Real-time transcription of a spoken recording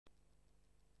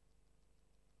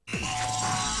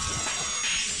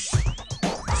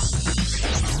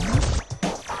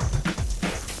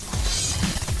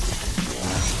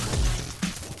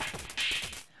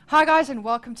Hi guys and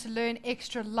welcome to Learn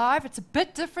Extra Live. It's a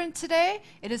bit different today.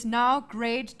 It is now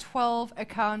grade 12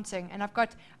 accounting and I've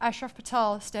got Ashraf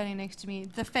Patel standing next to me,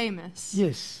 the famous.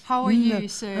 Yes. How are you,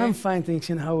 sir? I'm fine, thanks.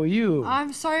 And how are you?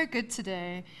 I'm so good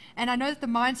today. And I know that the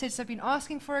Mindsets have been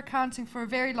asking for accounting for a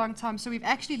very long time, so we've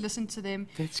actually listened to them.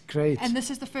 That's great. And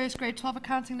this is the first grade 12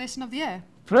 accounting lesson of the year.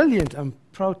 Brilliant. I'm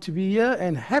proud to be here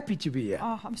and happy to be here.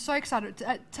 Oh, I'm so excited.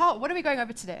 What are we going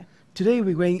over today? Today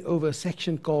we're going over a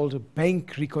section called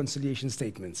Bank Reconciliation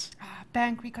Statements.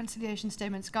 Bank reconciliation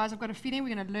statements. Guys, I've got a feeling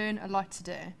we're going to learn a lot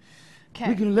today. We're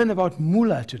Okay. going to learn about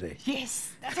moolah today.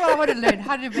 Yes, that's what I want to learn.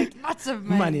 How to make lots of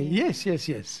money. Yes, yes,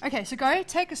 yes. Okay, so go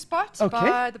take a spot Okay.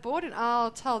 by the board and I'll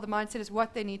tell the mindsetters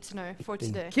what they need to know for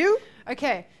today. Thank you.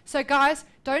 Okay, so guys,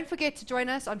 don't forget to join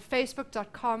us on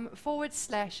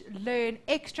facebook.com/Learn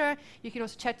Extra. You can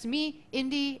also chat to me,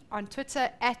 Indy, on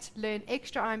Twitter @Learn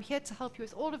Extra. I'm here to help you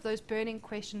with all of those burning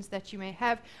questions that you may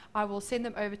have. I will send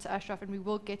them over to Ashraf and we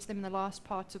will get to them in the last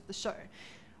part of the show.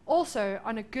 Also,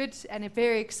 on a good and a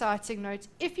very exciting note,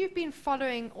 if you've been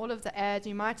following all of the ads,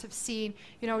 you might have seen,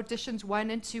 auditions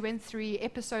 1 and 2 and 3,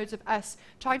 episodes of us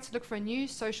trying to look for a new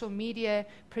social media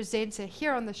presenter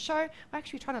here on the show. We're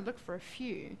actually trying to look for a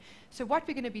few. So what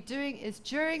we're going to be doing is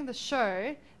during the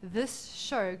show, this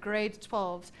show, grade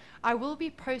 12s, I will be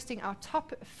posting our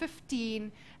top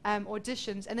 15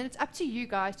 auditions, and then it's up to you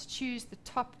guys to choose the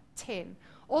top 10.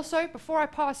 Also, before I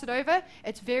pass it over,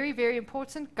 it's very, very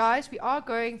important. Guys, we are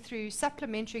going through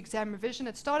supplementary exam revision.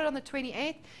 It started on the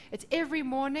 28th. It's every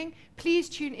morning. Please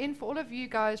tune in for all of you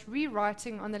guys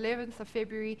rewriting on the 11th of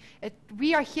February.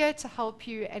 We are here to help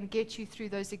you and get you through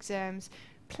those exams.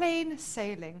 Plain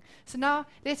sailing. So now,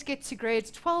 let's get to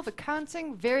grade 12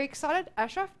 accounting. Very excited.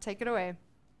 Ashraf, take it away.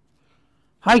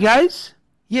 Hi, guys.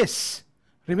 Yes.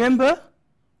 Remember,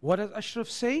 what does Ashraf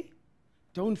say?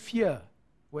 Don't fear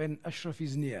when Ashraf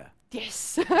is near.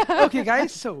 Yes. Okay,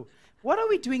 guys, so what are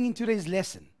we doing in today's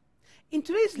lesson? In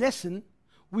today's lesson,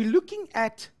 we're looking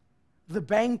at the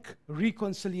bank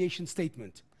reconciliation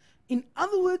statement. In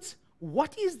other words,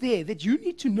 what is there that you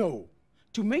need to know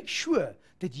to make sure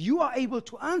that you are able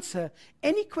to answer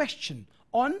any question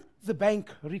on the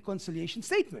bank reconciliation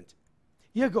statement?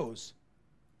 Here goes.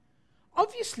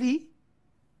 Obviously,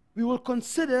 we will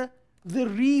consider the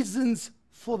reasons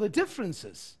for the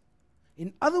differences.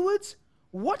 In other words,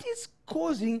 what is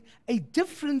causing a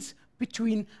difference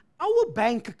between our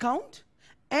bank account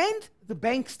and the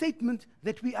bank statement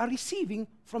that we are receiving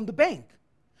from the bank?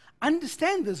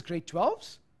 Understand this, grade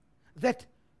 12s, that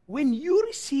when you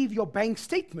receive your bank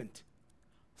statement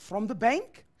from the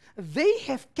bank, they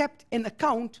have kept an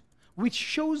account which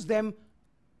shows them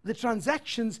the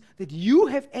transactions that you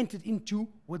have entered into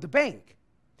with the bank.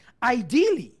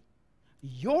 Ideally,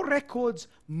 your records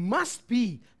must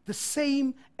be the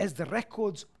same as the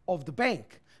records of the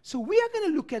bank. So we are going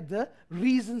to look at the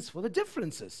reasons for the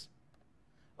differences.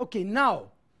 Okay,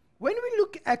 now, when we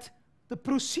look at the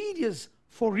procedures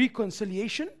for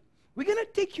reconciliation, we're going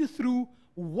to take you through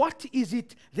what is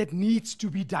it that needs to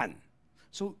be done.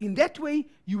 So in that way,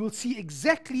 you will see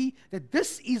exactly that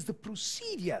this is the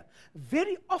procedure.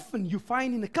 Very often you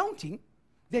find in accounting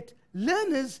that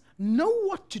learners know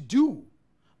what to do,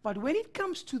 but when it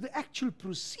comes to the actual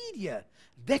procedure,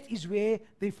 that is where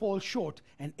they fall short.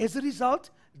 And as a result,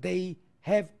 they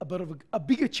have a bit of a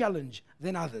bigger challenge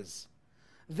than others.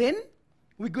 Then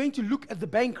we're going to look at the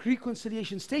bank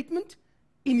reconciliation statement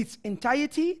in its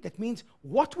entirety. That means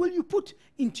what will you put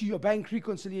into your bank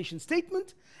reconciliation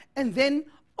statement? And then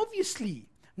obviously,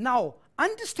 now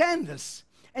understand this.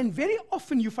 And very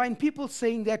often you find people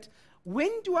saying that,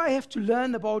 when do I have to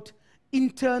learn about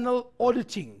internal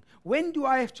auditing? When do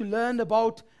I have to learn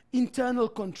about internal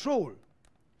control?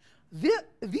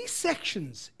 These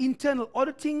sections, internal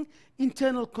auditing,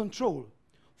 internal control,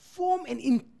 form an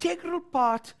integral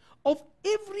part of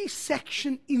every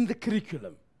section in the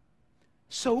curriculum.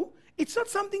 So it's not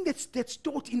something that's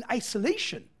taught in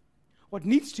isolation. What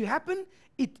needs to happen,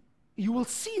 you will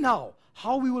see now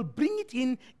how we will bring it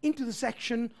into the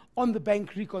section on the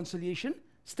bank reconciliation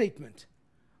statement.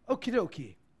 Okie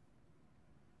dokie.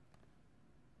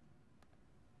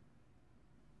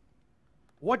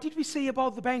 What did we say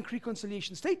about the bank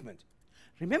reconciliation statement?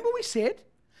 Remember we said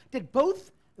that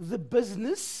both the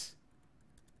business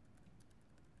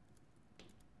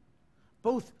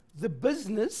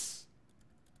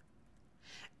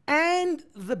and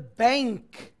the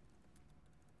bank,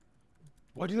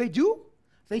 what do?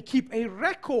 They keep a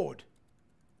record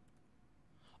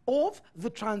of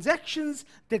the transactions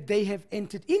that they have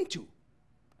entered into.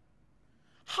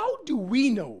 How do we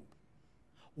know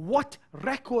what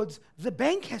records the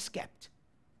bank has kept?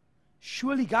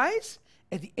 Surely, guys,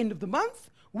 at the end of the month,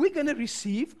 we're going to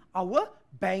receive our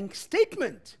bank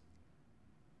statement.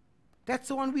 That's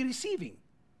the one we're receiving.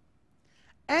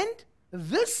 And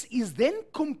this is then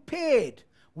compared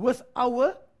with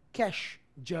our cash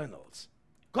journals.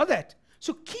 Got that?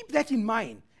 So keep that in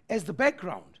mind as the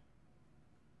background.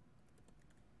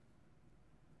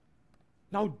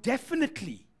 Now,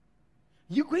 definitely,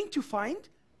 you're going to find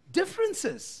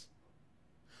differences.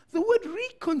 The word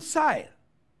reconcile,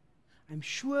 I'm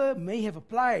sure, may have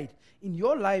applied in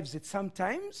your lives at some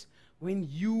times when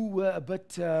you were a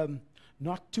bit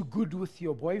not too good with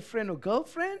your boyfriend or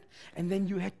girlfriend, and then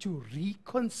you had to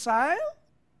reconcile.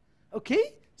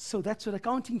 Okay? So that's what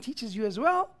accounting teaches you as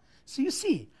well. So you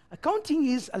see, accounting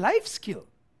is a life skill,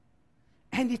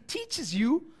 and it teaches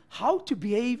you how to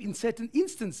behave in certain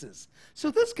instances. So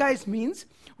this, guys, means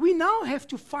we now have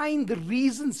to find the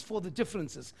reasons for the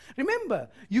differences. Remember,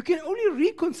 you can only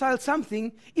reconcile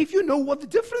something if you know what the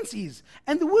difference is.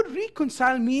 And the word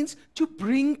reconcile means to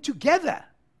bring together.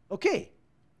 Okay?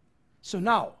 So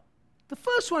now, the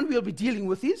first one we'll be dealing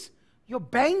with is your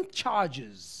bank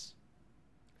charges.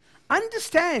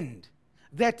 Understand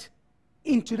that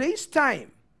in today's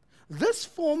time, this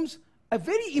forms a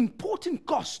very important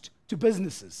cost to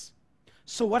businesses.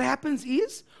 So what happens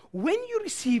is, when you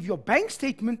receive your bank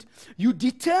statement, you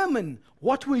determine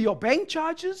what were your bank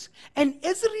charges, and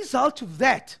as a result of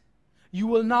that, you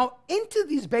will now enter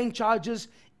these bank charges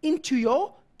into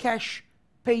your cash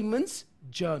payments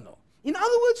journal. In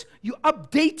other words, you're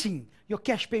updating your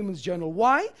cash payments journal.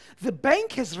 Why? The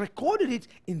bank has recorded it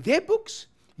in their books.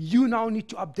 You now need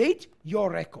to update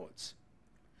your records.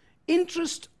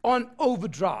 Interest on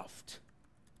overdraft.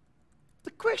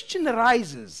 The question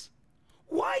arises,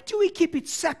 why do we keep it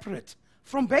separate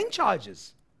from bank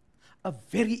charges? A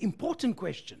very important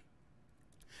question.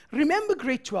 Remember,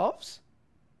 grade 12s,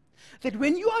 that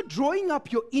when you are drawing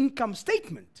up your income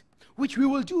statement, which we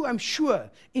will do, I'm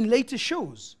sure, in later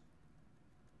shows,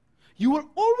 you will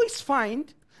always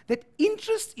find that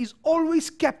interest is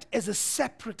always kept as a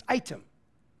separate item.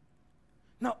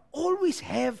 Now, always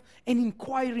have an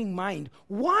inquiring mind.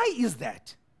 Why is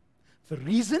that? The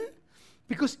reason?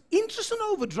 Because interest on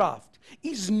overdraft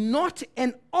is not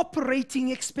an operating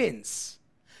expense.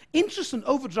 Interest on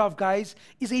overdraft, guys,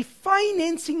 is a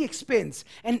financing expense,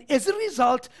 and as a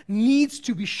result, needs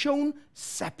to be shown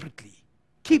separately.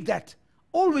 Keep that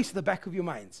always at the back of your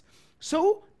minds.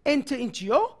 So, enter into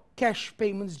your cash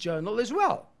payments journal as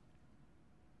well.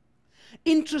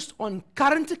 Interest on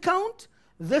current account,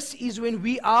 this is when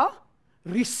we are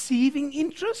receiving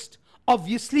interest.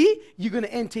 Obviously, you're going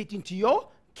to enter it into your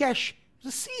cash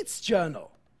receipts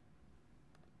journal.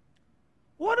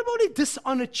 What about a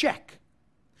dishonored check?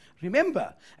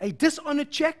 Remember, a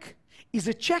dishonored check is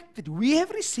a check that we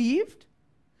have received,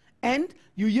 and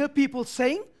you hear people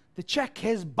saying the check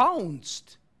has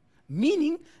bounced,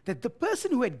 meaning that the person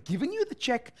who had given you the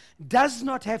check does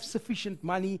not have sufficient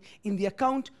money in the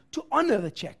account to honor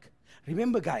the check.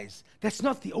 Remember, guys, that's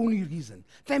not the only reason.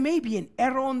 There may be an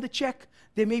error on the check.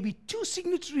 There may be 2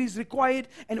 signatories required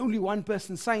and only 1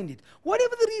 person signed it.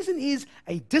 Whatever the reason is,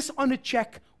 a dishonored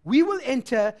check, we will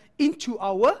enter into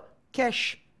our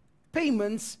cash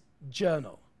payments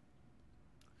journal.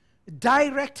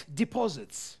 Direct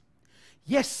deposits.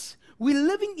 Yes, we're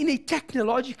living in a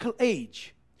technological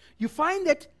age. You find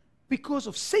that because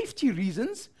of safety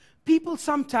reasons, people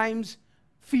sometimes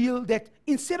feel that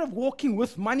instead of walking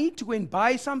with money to go and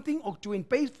buy something or to go and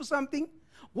pay for something,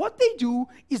 what they do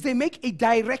is they make a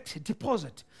direct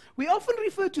deposit. We often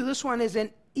refer to this one as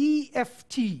an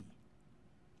EFT.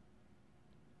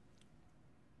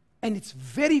 And it's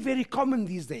very, very common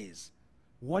these days.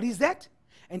 What is that?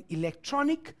 An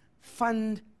electronic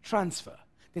fund transfer.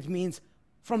 That means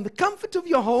from the comfort of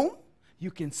your home,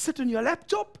 you can sit on your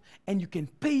laptop and you can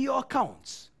pay your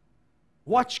accounts.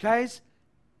 Watch, guys.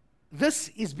 This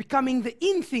is becoming the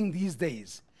in thing these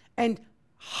days. And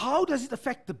how does it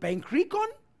affect the bank recon?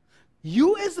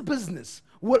 You as a business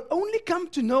will only come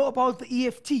to know about the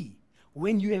EFT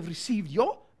when you have received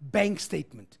your bank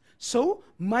statement. So,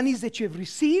 monies that you have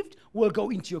received will go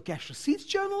into your cash receipts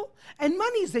journal, and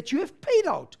monies that you have paid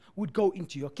out would go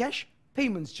into your cash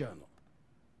payments journal.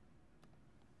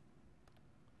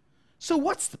 So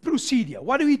what's the procedure?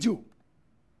 What do we do?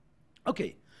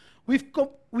 Okay,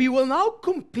 we will now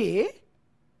compare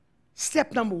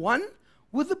step number 1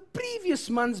 with the previous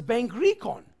month's bank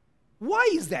recon. Why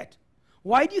is that?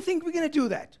 Why do you think we're going to do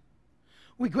that?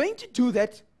 We're going to do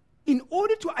that in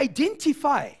order to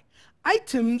identify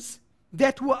items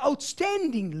that were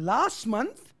outstanding last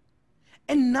month,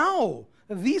 and now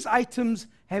these items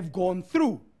have gone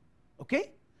through.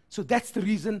 Okay? So that's the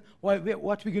reason why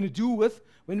what we're going to do with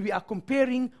when we are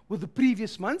comparing with the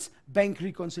previous month's bank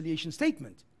reconciliation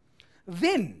statement.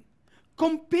 Then,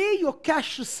 compare your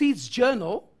cash receipts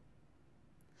journal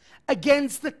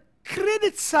against the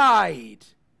credit side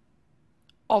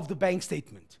of the bank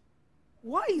statement.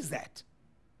 Why is that?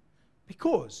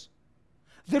 Because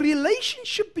the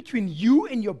relationship between you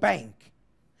and your bank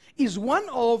is one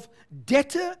of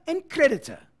debtor and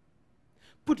creditor.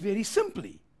 Put very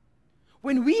simply,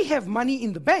 when we have money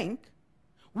in the bank,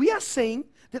 we are saying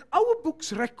that our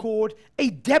books record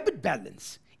a debit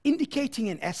balance, indicating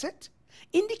an asset,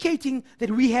 indicating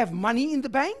that we have money in the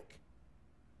bank.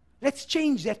 Let's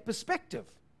change that perspective.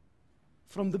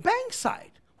 From the bank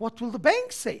side, what will the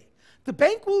bank say? The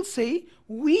bank will say,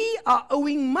 we are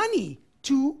owing money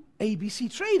to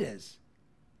ABC Traders.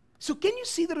 So can you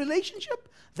see the relationship?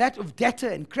 That of debtor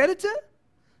and creditor?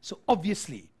 So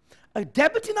obviously, a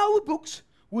debit in our books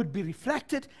would be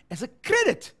reflected as a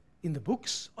credit in the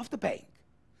books of the bank.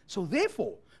 So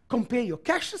therefore, compare your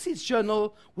cash receipts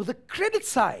journal with the credit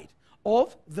side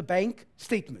of the bank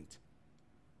statement.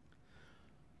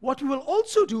 What we will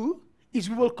also do is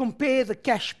we will compare the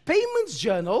cash payments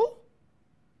journal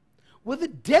with the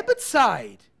debit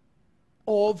side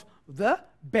of the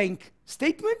bank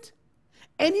statement,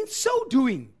 and in so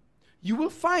doing, you will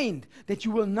find that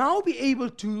you will now be able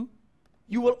to,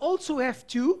 you will also have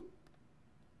to,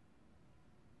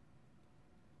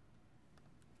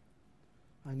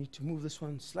 I need to move this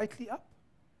one slightly up.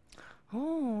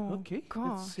 Oh, Okay,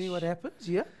 gosh. let's see what happens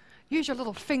here. Use your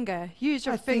little finger. Use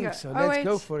your I finger. think so. Oh, Let's wait.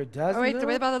 go for it, doesn't Oh, wait, it?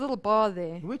 wait about the little bar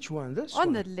there. Which one? This On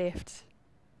one? the left.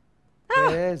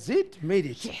 There's it. Made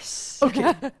it. Yes.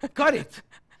 Okay, got it.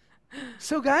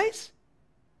 So guys,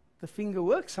 the finger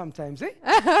works sometimes,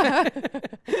 eh?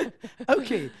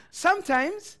 Okay,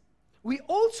 sometimes we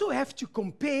also have to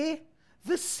compare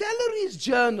the salaries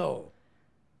journal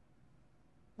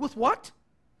with what?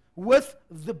 With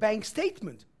the bank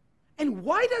statement. And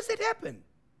why does that happen?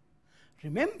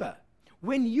 Remember,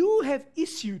 when you have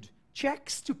issued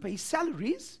checks to pay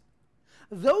salaries,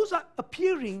 those are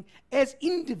appearing as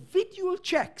individual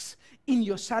checks in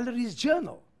your salaries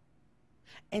journal.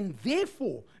 And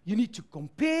therefore, you need to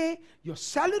compare your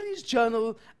salaries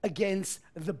journal against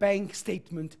the bank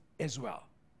statement as well.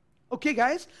 Okay,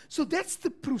 guys? So that's the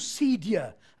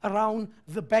procedure around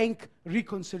the bank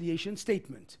reconciliation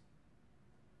statement.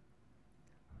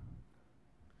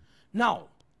 Now,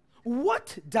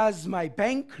 what does my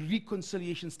bank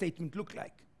reconciliation statement look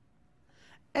like?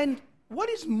 And what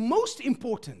is most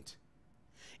important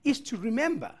is to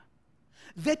remember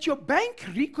that your bank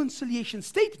reconciliation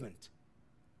statement,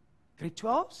 grade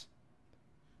 12s,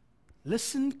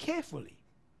 listen carefully.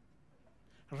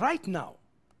 Right now,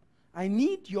 I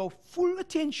need your full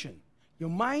attention, your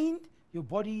mind, your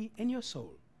body, and your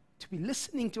soul, to be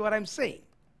listening to what I'm saying.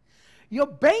 Your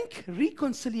bank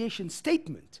reconciliation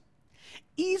statement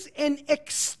is an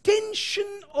extension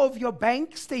of your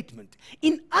bank statement.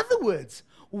 In other words,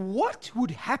 what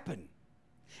would happen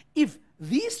if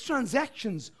these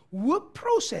transactions were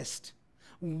processed?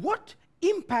 What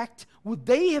impact would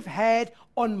they have had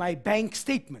on my bank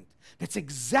statement? That's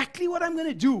exactly what I'm going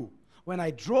to do when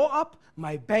I draw up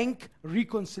my bank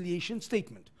reconciliation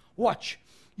statement. Watch.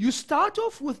 You start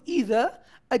off with either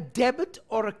a debit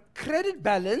or a credit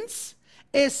balance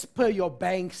as per your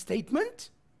bank statement.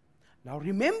 Now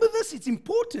remember this, it's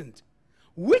important.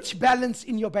 Which balance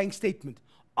in your bank statement?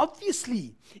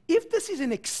 Obviously, if this is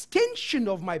an extension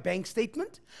of my bank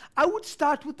statement, I would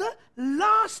start with the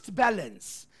last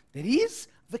balance. That is,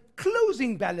 the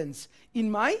closing balance in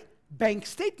my bank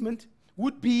statement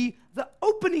would be the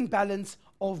opening balance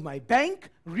of my bank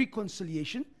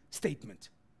reconciliation statement.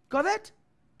 Got that?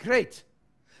 Great.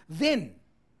 Then,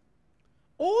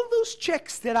 all those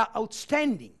checks that are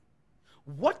outstanding,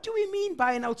 what do we mean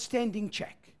by an outstanding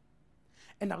check?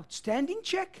 An outstanding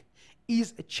check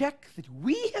is a check that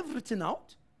we have written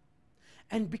out,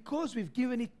 and because we've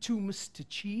given it to Mr.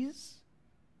 Cheese,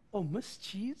 or Miss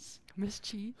Cheese, Miss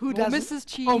Cheese. who Or doesn't, Mrs.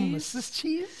 Cheese. or Mrs.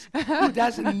 Cheese, who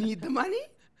doesn't need the money.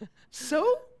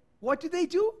 So, what do? They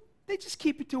just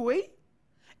keep it away.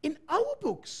 In our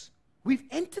books, we've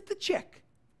entered the check.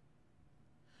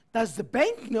 Does the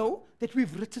bank know that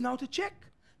we've written out a check?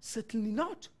 Certainly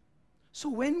not. So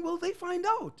when will they find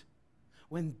out?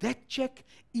 When that check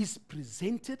is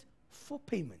presented for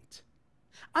payment.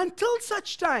 Until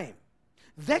such time,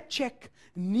 that check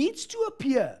needs to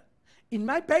appear in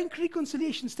my bank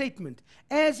reconciliation statement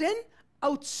as an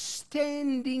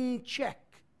outstanding check.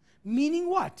 Meaning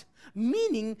what?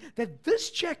 Meaning that this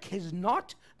check has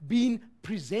not been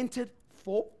presented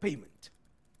for payment.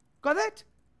 Got that?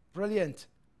 Brilliant.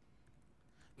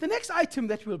 The next item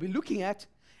that we'll be looking at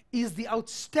is the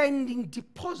outstanding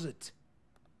deposit.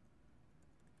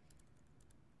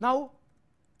 Now,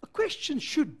 a question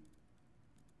should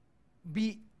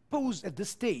be posed at this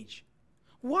stage.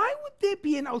 Why would there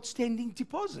be an outstanding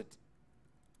deposit?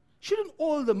 Shouldn't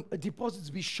all the deposits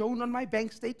be shown on my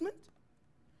bank statement?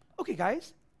 Okay,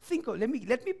 guys, let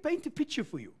me paint a picture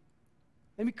for you.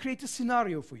 Let me create a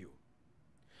scenario for you.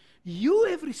 You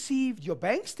have received your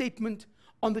bank statement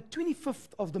on the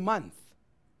 25th of the month.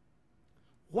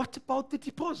 What about the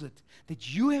deposit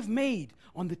that you have made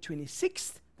on the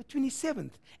 26th, the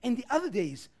 27th, and the other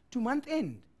days to month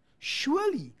end?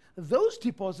 Surely those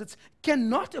deposits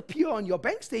cannot appear on your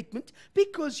bank statement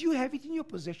because you have it in your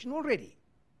possession already.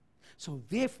 So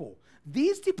therefore,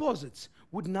 these deposits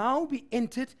would now be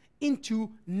entered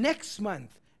into next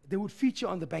month. They would feature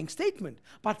on the bank statement.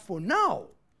 But for now,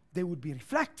 they would be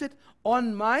reflected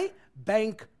on my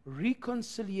bank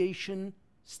reconciliation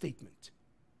statement.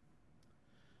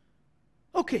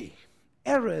 Okay,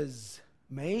 errors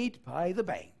made by the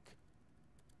bank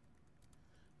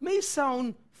may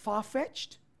sound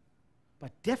far-fetched,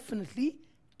 but definitely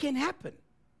can happen.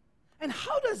 And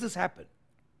how does this happen?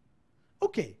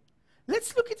 Okay,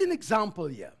 let's look at an example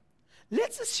here.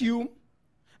 Let's assume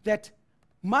that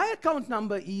my account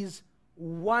number is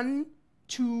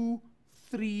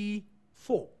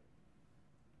 1234.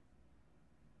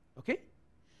 Okay?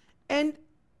 And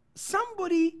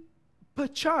somebody,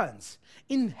 perchance,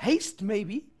 in haste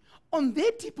maybe, on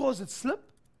their deposit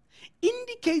slip,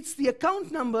 indicates the account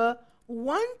number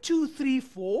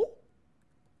 1234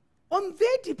 on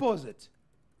their deposit.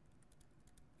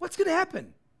 What's going to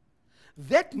happen?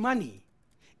 That money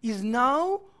is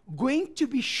now going to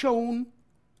be shown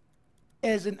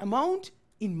as an amount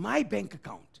in my bank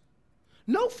account.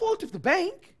 No fault of the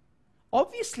bank.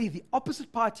 Obviously, the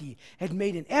opposite party had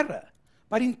made an error.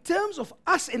 But in terms of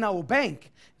us and our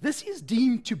bank, this is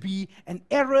deemed to be an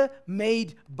error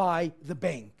made by the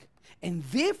bank. And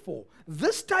therefore,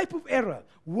 this type of error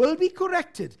will be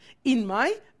corrected in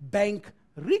my bank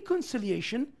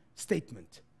reconciliation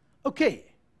statement. Okay.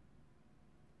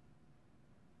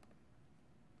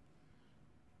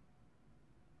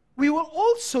 We will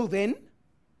also then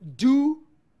do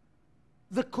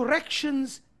the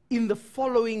corrections in the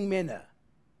following manner.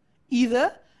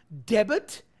 Either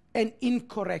debit an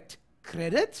incorrect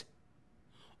credit,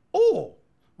 or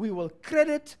we will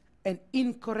credit an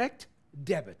incorrect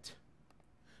debit.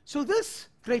 So this,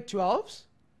 grade 12s,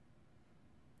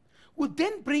 would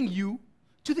then bring you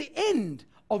to the end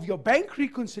of your bank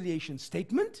reconciliation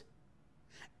statement,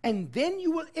 and then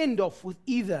you will end off with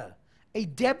either a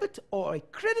debit or a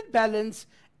credit balance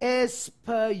as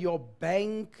per your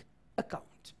bank account.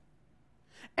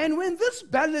 And when this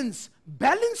balance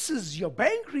balances your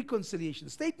bank reconciliation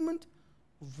statement,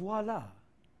 voila,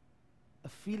 a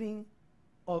feeling,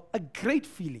 or a great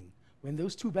feeling when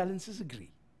those two balances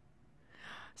agree.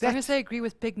 So I'm going to say agree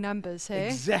with big numbers, hey?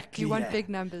 Exactly. You want big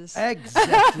numbers.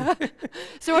 Exactly.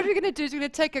 So what we're going to do is we're going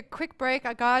to take a quick break.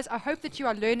 Guys, I hope that you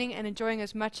are learning and enjoying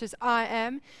as much as I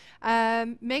am.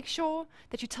 Make sure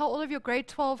that you tell all of your grade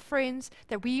 12 friends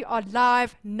that we are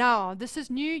live now. This is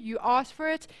new. You asked for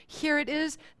it. Here it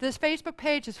is. This Facebook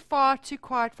page is far too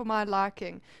quiet for my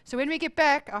liking. So when we get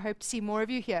back, I hope to see more of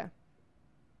you here.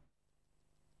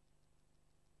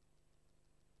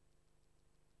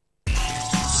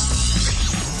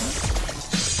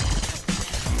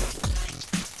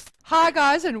 Hi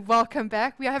guys and welcome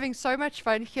back. We are having so much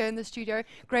fun here in the studio.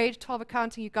 Grade 12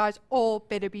 accounting, you guys all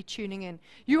better be tuning in.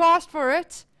 You asked for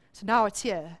it, so now it's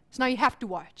here. So now you have to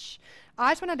watch.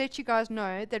 I just want to let you guys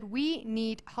know that we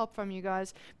need help from you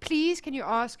guys. Please, can you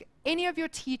ask any of your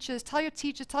teachers, tell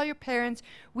your parents,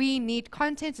 we need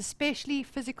content, especially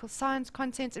physical science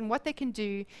content, and what they can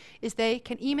do is they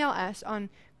can email us on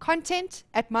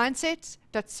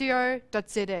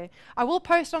content@mindset.co.za. I will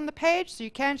post on the page so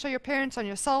you can show your parents on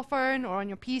your cell phone or on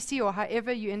your PC or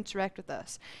however you interact with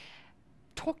us.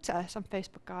 Talk to us on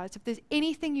Facebook, guys. If there's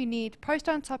anything you need, post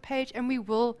onto our page and we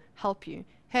will help you.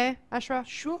 Hey, Ashraf?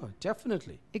 Sure,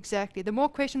 definitely. Exactly. The more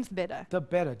questions, the better. The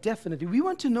better, definitely. We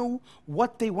want to know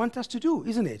what they want us to do,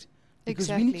 isn't it? Because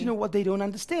we need to know what they don't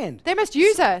understand. They must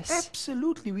use us.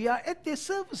 Absolutely. We are at their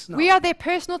service now. We are their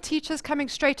personal teachers coming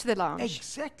straight to the lounge.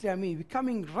 Exactly. I mean, we're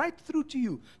coming right through to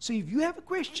you. So if you have a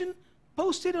question,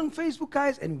 post it on Facebook,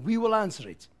 guys, and we will answer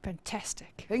it.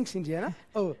 Fantastic. Thanks, Indiana.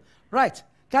 Oh, right.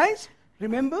 Guys,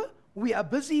 remember, we are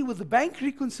busy with the bank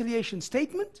reconciliation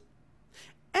statement.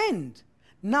 And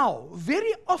now,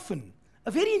 very often,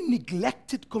 a very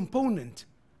neglected component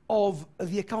of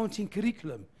the accounting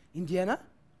curriculum, Indiana,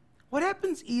 what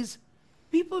happens is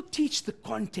people teach the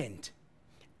content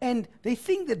And they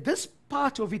think that this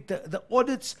part of it, the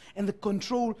audits and the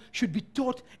control, should be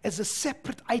taught as a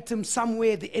separate item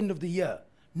somewhere at the end of the year.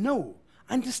 No,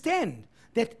 understand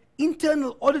that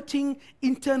internal auditing,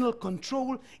 internal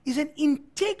control is an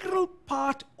integral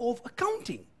part of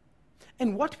accounting.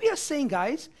 And what we are saying,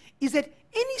 guys, is that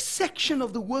any section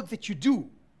of the work that you do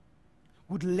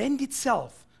would lend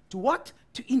itself to what?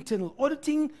 To internal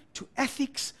auditing, to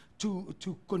ethics,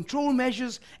 to control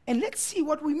measures. And let's see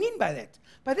what we mean by that.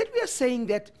 By that we are saying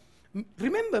that,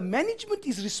 remember, management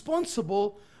is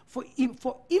responsible for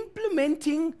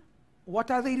implementing. What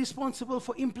are they responsible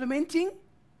for implementing?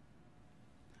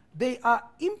 They are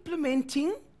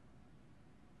implementing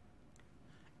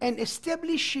and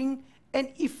establishing an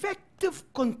effective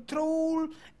control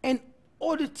and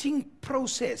auditing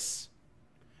process.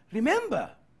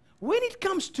 Remember, when it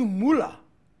comes to moolah,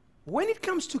 when it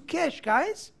comes to cash,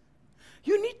 guys,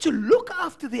 you need to look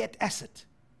after that asset,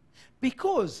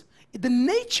 because the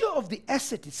nature of the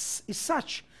asset is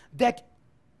such that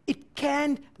it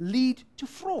can lead to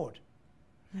fraud.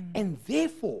 And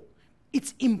therefore,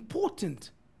 it's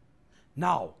important.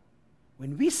 Now,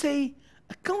 when we say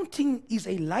accounting is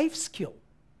a life skill,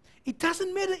 it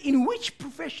doesn't matter in which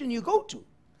profession you go to.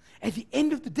 At the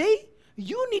end of the day,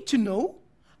 you need to know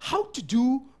how to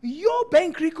do your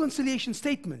bank reconciliation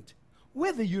statement.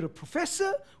 Whether you're a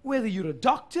professor, whether you're a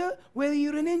doctor, whether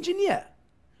you're an engineer.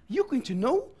 You're going to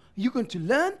know, you're going to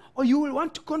learn, or you will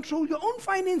want to control your own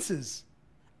finances.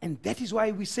 And that is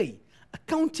why we say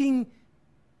accounting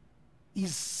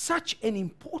is such an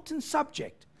important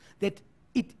subject that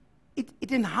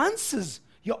it enhances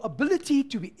your ability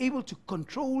to be able to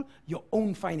control your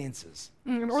own finances.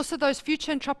 And also those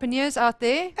future entrepreneurs out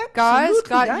there, Absolutely,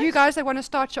 guys, you guys that want to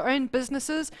start your own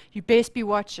businesses, you best be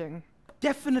watching.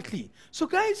 Definitely. So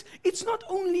guys, it's not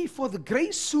only for the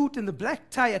grey suit and the black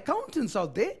tie accountants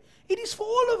out there, it is for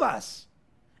all of us.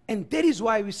 And that is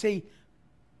why we say,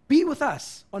 be with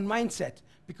us on Mindset,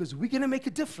 because we're going to make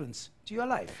a difference to your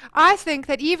life. I think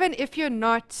that even if you're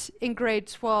not in grade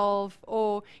 12,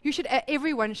 or you should,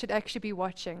 everyone should actually be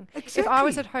watching. Exactly. If I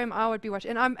was at home, I would be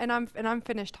watching. And I'm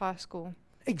finished high school.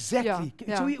 Exactly.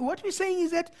 Yeah, So yeah. what we're saying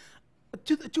is that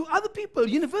to other people,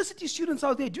 university students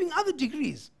out there doing other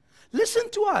degrees, listen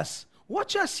to us.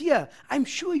 Watch us here. I'm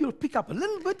sure you'll pick up a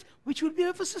little bit, which will be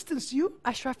of assistance to you.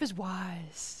 Ashraf is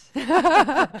wise.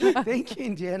 Thank you,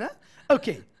 Indiana.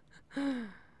 Okay.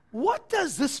 What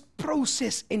does this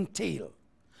process entail?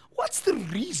 What's the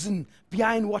reason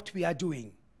behind what we are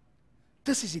doing?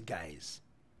 This is it, guys.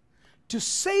 To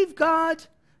safeguard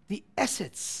the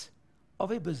assets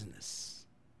of a business.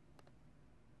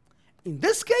 In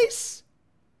this case,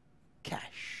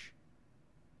 cash.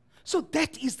 So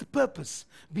that is the purpose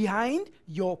behind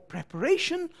your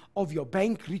preparation of your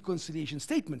bank reconciliation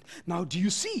statement. Now, do you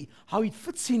see how it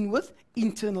fits in with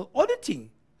internal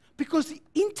auditing? Because the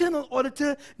internal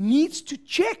auditor needs to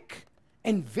check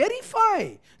and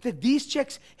verify that these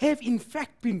checks have in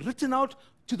fact been written out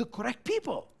to the correct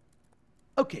people.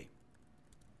 Okay.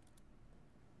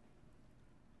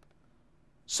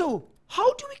 So,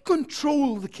 how do we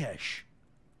control the cash?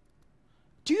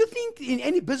 Do you think in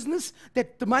any business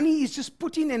that the money is just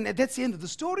put in and that's the end of the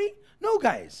story? No,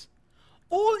 guys.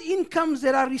 All incomes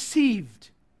that are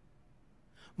received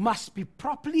must be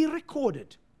properly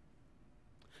recorded.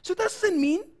 So does it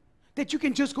mean that you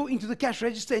can just go into the cash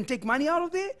register and take money out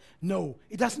of there? No,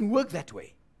 it doesn't work that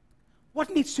way.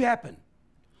 What needs to happen?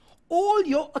 All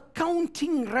your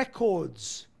accounting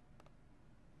records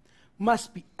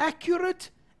must be accurate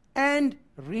and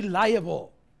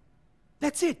reliable.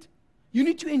 That's it. You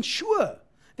need to ensure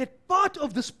that part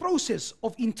of this process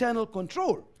of internal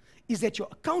control is that your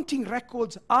accounting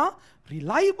records are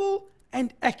reliable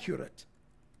and accurate.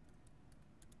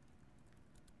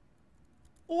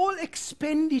 All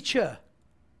expenditure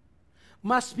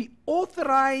must be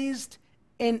authorized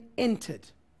and entered.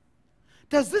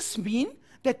 Does this mean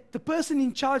that the person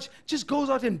in charge just goes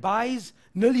out and buys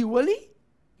nilly-willy?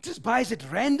 Just buys at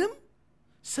random?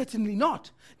 Certainly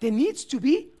not. There needs to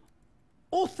be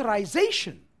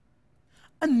authorization.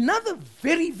 Another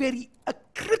very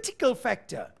critical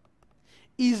factor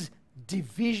is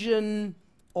division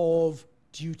of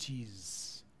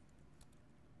duties.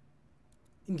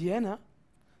 Indiana,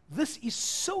 this is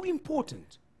so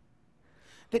important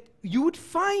that you would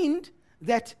find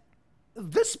that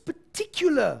this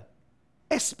particular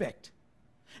aspect,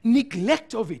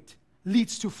 neglect of it,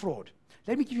 leads to fraud.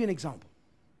 Let me give you an example.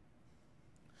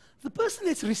 The person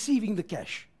that's receiving the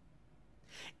cash,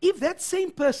 if that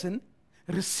same person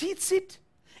receipts it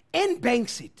and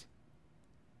banks it,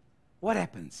 what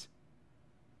happens?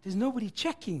 There's nobody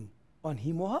checking on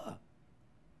him or her.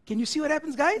 Can you see what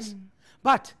happens, guys?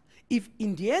 But if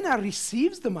Indiana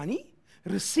receives the money,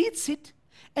 receipts it,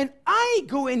 and I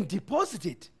go and deposit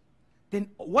it, then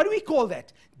what do we call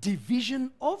that?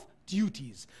 Division of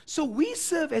duties. So we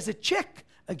serve as a check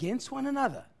against one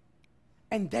another.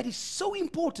 And that is so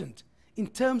important in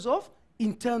terms of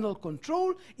internal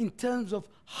control, in terms of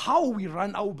how we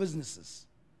run our businesses.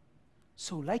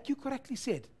 So like you correctly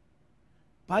said,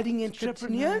 budding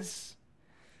entrepreneurs,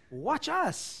 watch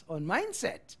us on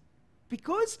Mindset,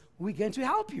 because we're going to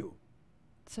help you.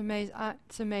 It's amazing.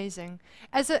 It's amazing.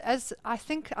 As I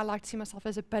think I like to see myself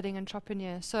as a budding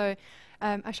entrepreneur. So,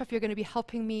 Ashraf, you're going to be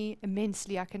helping me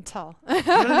immensely, I can tell.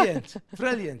 Brilliant,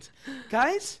 brilliant.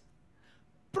 Guys,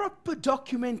 proper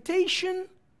documentation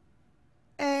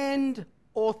and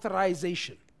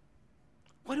authorization.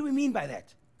 What do we mean by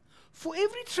that? For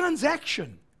every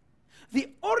transaction, the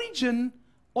origin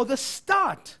or the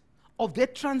start of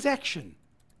that transaction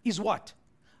is what?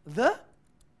 The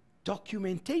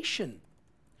documentation.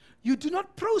 You do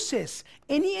not process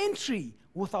any entry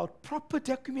without proper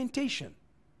documentation.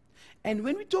 And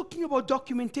when we're talking about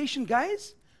documentation,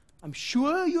 guys, I'm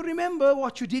sure you remember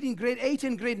what you did in grade 8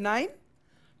 and grade 9.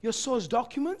 Your source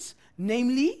documents,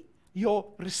 namely your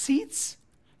receipts,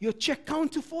 your check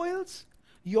counterfoils,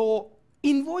 your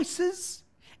invoices,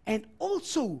 and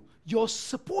also your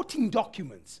supporting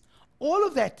documents. All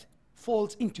of that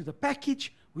falls into the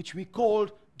package which we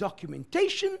called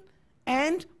documentation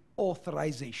and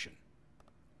authorization.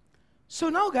 So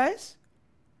now, guys,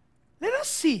 let us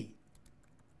see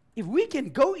if we can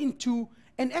go into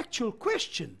an actual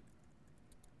question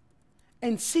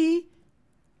and see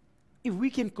if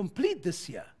we can complete this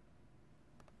here.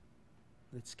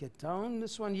 Let's get down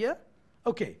this one here.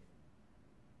 Okay.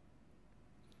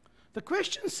 The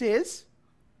question says,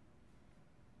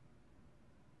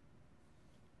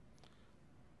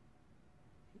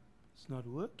 it's not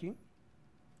working.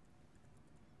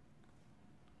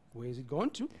 Where is it gone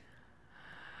to?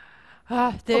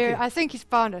 There, Okay. I think he's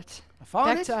found it. I found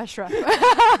Back it. to Ashraf.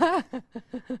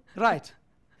 Right.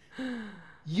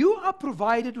 You are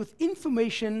provided with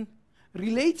information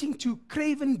relating to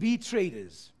Craven B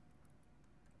traders.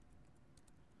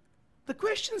 The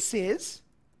question says,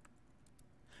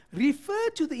 refer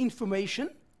to the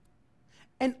information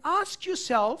and ask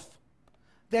yourself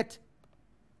that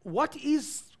what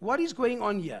is going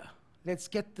on here. Let's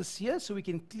get this here so we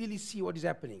can clearly see what is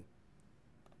happening.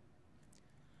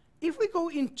 If we go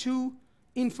into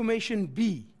information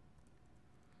B,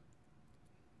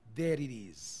 there it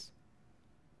is.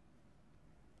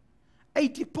 A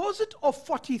deposit of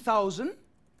 40,000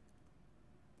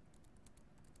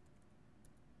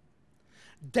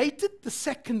 dated the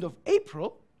 2nd of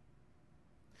April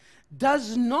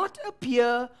does not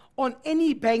appear on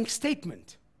any bank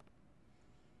statement.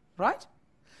 Right?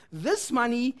 This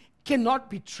money cannot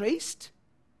be traced.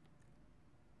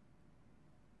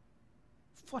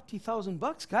 40,000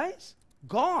 bucks, guys,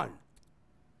 gone.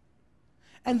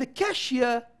 And the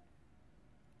cashier,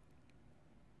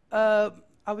 are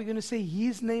we going to say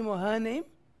his name or her name?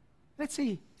 Let's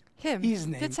see. Him. His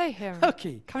name. Did say him.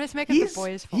 Okay. Come, let's make it the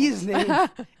boys' fault. His name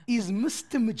is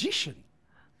Mr. Magician.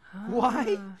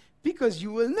 Why? Because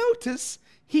you will notice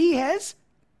he has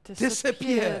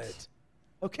disappeared.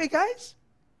 Okay, guys?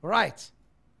 Right.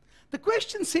 The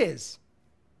question says,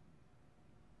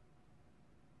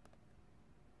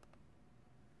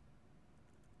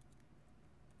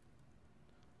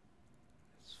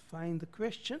 let's find the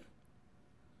question.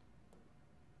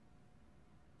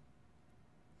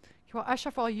 Well,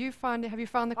 Ashraf, have you found the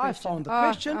question? I found the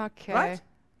question. Okay. Right?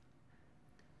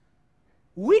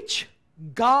 Which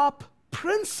GARP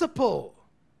principle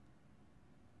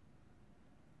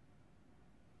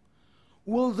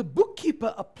will the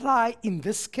bookkeeper apply in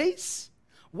this case?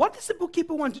 What does the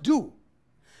bookkeeper want to do?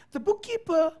 The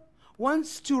bookkeeper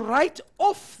wants to write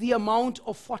off the amount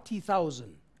of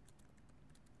 40,000.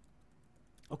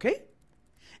 Okay?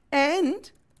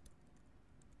 And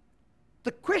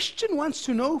the question wants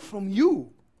to know from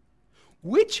you,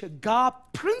 which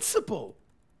GARP principle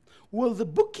will the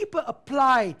bookkeeper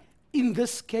apply in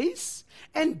this case,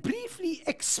 and briefly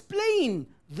explain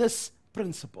this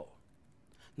principle.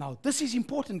 Now, this is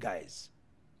important, guys.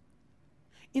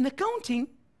 In accounting,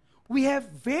 we have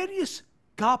various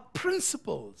GARP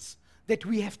principles that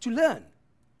we have to learn.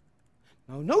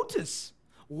 Now, notice,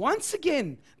 once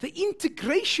again, the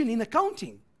integration in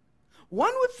accounting.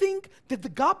 One would think that the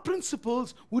GARP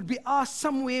principles would be asked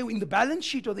somewhere in the balance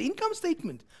sheet or the income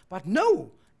statement, but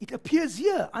no, it appears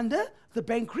here under the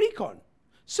bank recon.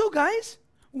 So guys,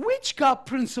 which GARP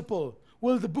principle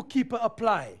will the bookkeeper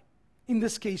apply in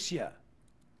this case here?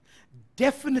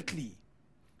 Definitely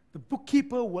the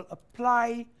bookkeeper will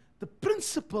apply the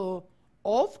principle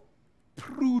of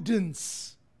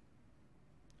prudence.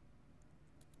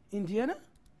 Indiana,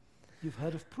 you've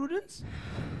heard of prudence?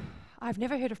 I've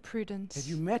never heard of Prudence. Have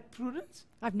you met Prudence?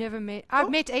 I've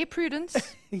met a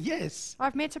Prudence. Yes.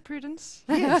 I've met a Prudence.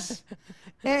 Yes.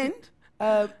 And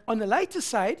on the lighter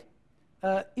side,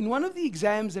 in one of the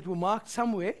exams that were marked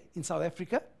somewhere in South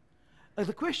Africa,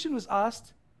 the question was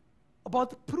asked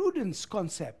about the prudence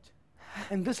concept.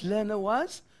 And this learner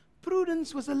was,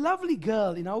 Prudence was a lovely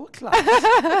girl in our class.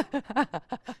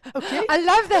 Okay? I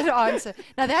love that answer.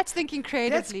 Now that's thinking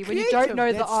That's creatively when you don't creative.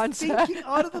 know the That's answer. thinking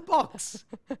out of the box.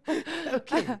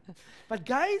 Okay. But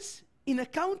guys, in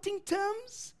accounting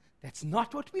terms, that's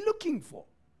not what we're looking for.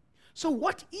 So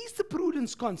what is the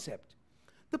prudence concept?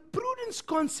 The prudence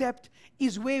concept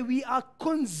is where we are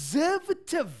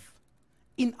conservative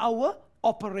in our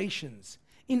operations.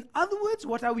 In other words,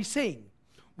 what are we saying?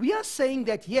 We are saying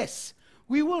that yes,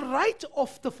 we will write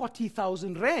off the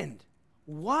 40,000 rand.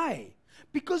 Why?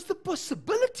 Because the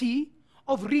possibility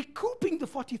of recouping the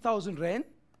 40,000 rand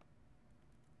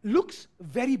looks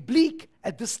very bleak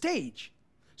at this stage.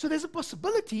 So there's a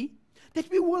possibility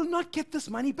that we will not get this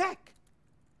money back.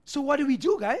 So what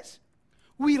do, guys?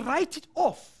 We write it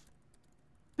off.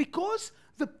 Because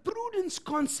the prudence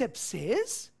concept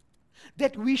says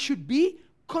that we should be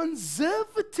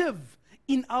conservative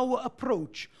in our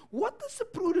approach. What does the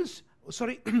prudence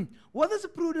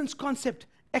concept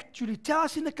actually tell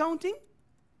us in accounting?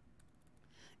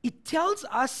 It tells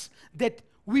us that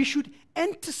we should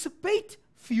anticipate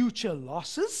future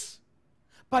losses,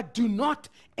 but do not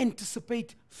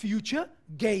anticipate future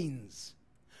gains.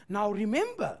 Now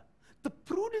remember, the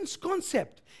prudence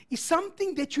concept is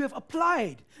something that you have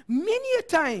applied many a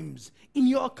times in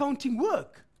your accounting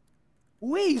work.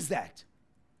 Where is that?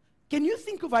 Can you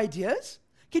think of ideas?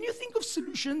 Can you think of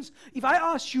solutions? If I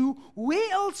ask you,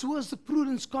 where else was the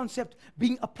prudence concept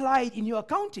being applied in your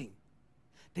accounting?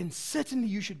 Then certainly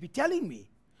you should be telling me.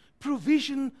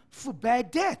 Provision for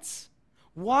bad debts.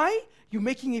 Why? You're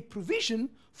making a provision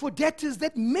for debtors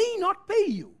that may not pay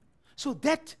you. So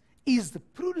that is the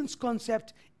prudence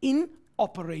concept in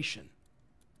operation.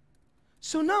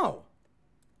 So now,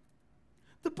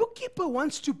 the bookkeeper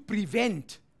wants to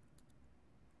prevent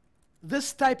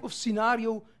this type of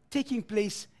scenario taking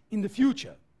place in the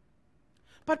future.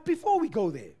 But before we go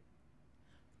there,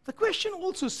 the question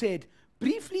also said,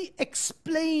 briefly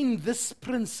explain this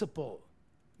principle.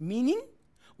 Meaning,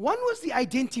 one was the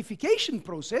identification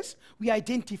process. We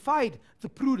identified the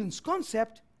prudence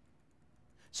concept.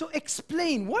 So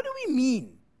explain, what do we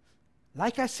mean?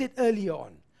 Like I said earlier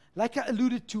on, like I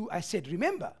alluded to, I said,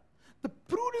 remember, the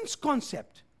prudence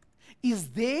concept is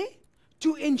there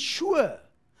to ensure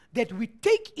that we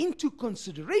take into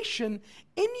consideration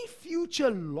any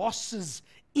future losses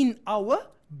in our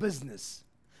business.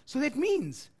 So that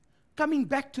means, coming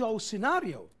back to our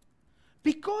scenario,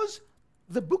 because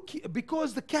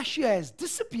the cashier has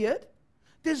disappeared,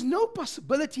 there's no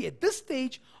possibility at this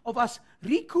stage of us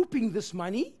recouping this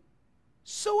money.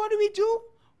 So what do?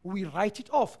 We write it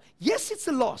off. Yes, it's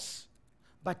a loss,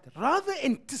 but rather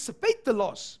anticipate the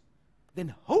loss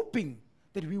than hoping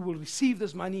that we will receive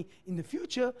this money in the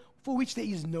future for which there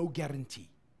is no guarantee.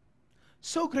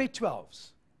 So grade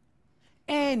 12s,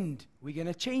 and we're going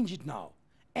to change it now,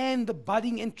 and the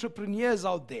budding entrepreneurs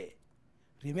out there,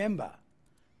 remember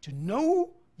to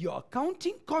know your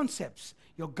accounting concepts,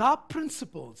 your GAAP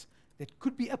principles that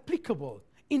could be applicable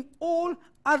in all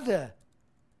other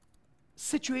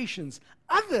situations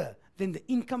other than the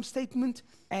income statement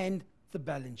and the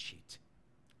balance sheet.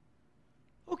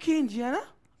 Okay, Indiana,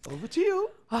 over to you.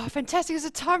 Oh, fantastic. Is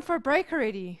it time for a break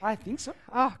already? I think so.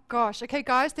 Oh, gosh. Okay,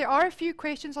 guys, there are a few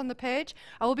questions on the page.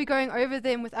 I will be going over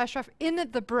them with Ashraf in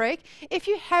the break. If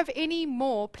you have any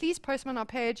more, please post them on our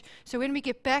page so when we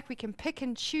get back, we can pick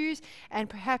and choose and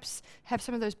perhaps have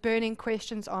some of those burning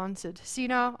questions answered. See you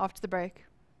now after the break.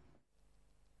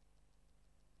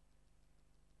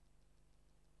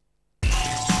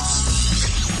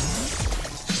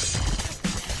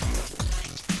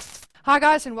 Hi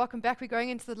guys, and welcome back. We're going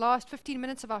into the last 15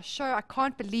 minutes of our show. I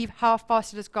can't believe how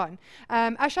fast it has gone.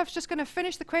 Ashraf's just going to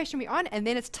finish the question we're on, and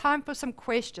then it's time for some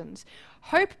questions.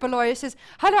 Hope Beloya says,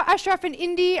 hello Ashraf and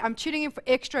Indy, I'm tuning in for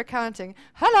extra accounting.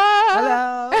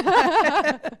 Hello!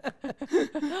 Hello!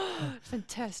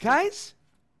 Fantastic. Guys,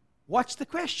 watch the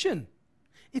question.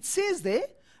 It says there,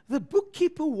 the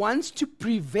bookkeeper wants to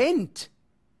prevent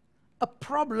a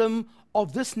problem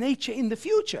of this nature in the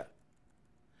future.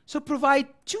 So provide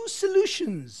two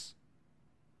solutions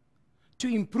to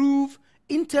improve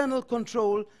internal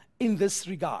control in this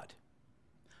regard.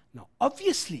 Now,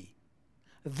 obviously,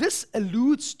 this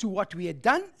alludes to what we had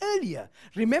done earlier.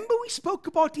 Remember we spoke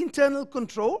about internal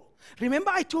control?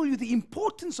 Remember I told you the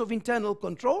importance of internal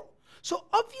control? So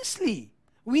obviously,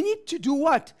 we need to do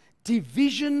what?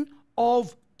 Division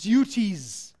of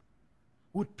duties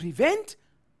would prevent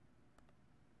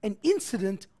an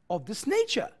incident of this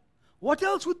nature. What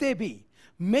else would there be?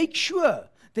 Make sure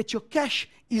that your cash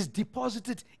is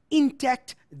deposited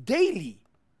intact daily,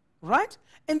 right?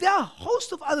 And there are a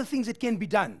host of other things that can be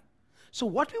done. So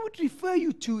what we would refer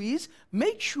you to is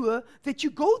make sure that you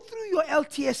go through your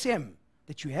LTSM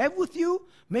that you have with you.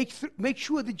 Make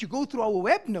sure that you go through our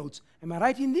web notes. Am I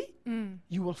right, Indy?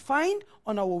 You will find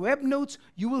on our web notes,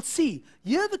 you will see.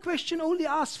 Here the question only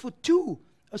asks for two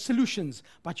solutions,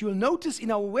 but you will notice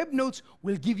in our web notes,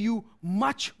 we'll give you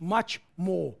much, much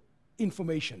more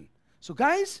information. So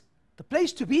guys, the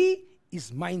place to be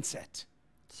is mindset.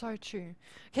 So true.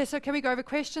 Okay, so can we go over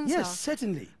questions now? Yes,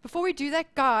 certainly. Before we do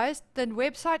that, guys, the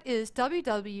website is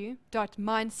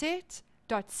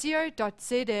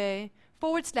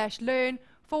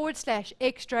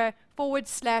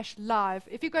www.mindset.co.za/learn/extra/live.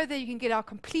 If you go there, you can get our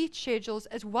complete schedules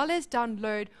as well as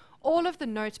download all of the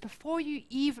notes before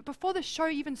the show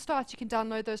even starts. You can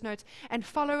download those notes and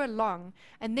follow along.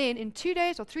 And then in 2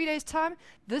 days or 3 days' time,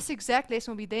 this exact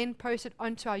lesson will be then posted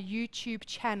onto our YouTube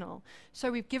channel.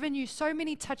 So we've given you so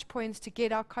many touch points to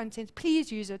get our content.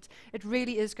 Please use it. It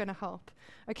really is going to help.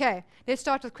 Okay, let's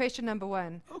start with question number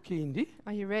 1. Okay, Indy.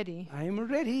 Are you ready? I am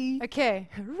ready. Okay,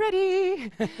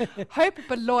 ready. Hope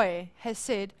Beloy has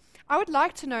said, I would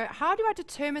like to know, how do I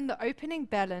determine the opening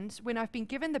balance when I've been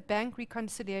given the bank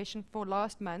reconciliation for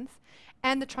last month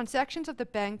and the transactions of the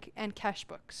bank and cash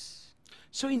books?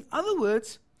 So in other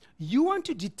words, you want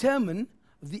to determine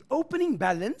the opening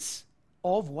balance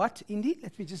of what, Indy?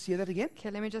 Let me just hear that again.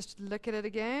 Okay, let me just look at it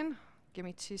again. Give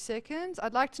me 2 seconds.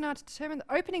 I'd like to know how to determine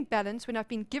the opening balance when I've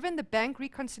been given the bank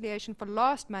reconciliation for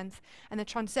last month and the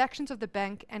transactions of the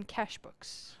bank and cash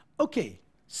books. Okay,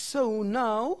 so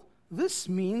now this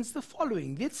means the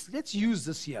following. Let's use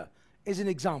this here as an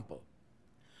example.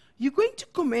 You're going to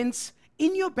commence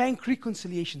in your bank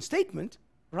reconciliation statement,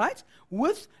 right,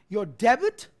 with your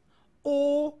debit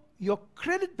or your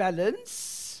credit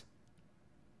balance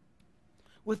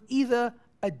with either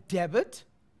a debit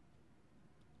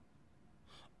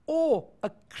or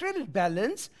a credit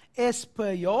balance as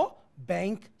per your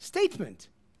bank statement.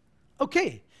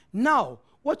 Okay, now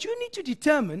what you need to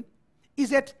determine is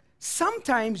that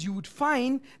sometimes you would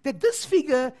find that this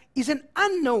figure is an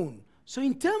unknown. So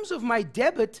in terms of my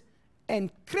debit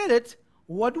and credit,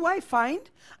 what do I find?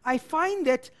 I find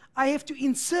that I have to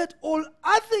insert all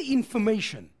other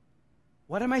information.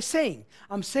 What am I saying?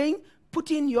 I'm saying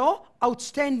put in your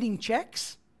outstanding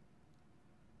checks.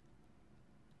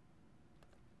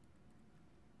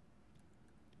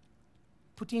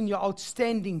 Put in your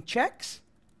outstanding checks.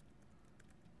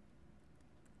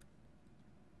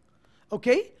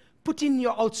 Okay? Put in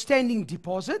your outstanding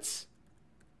deposits.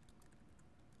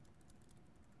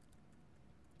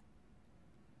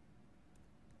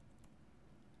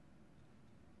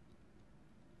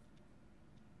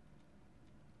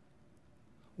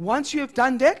 Once you have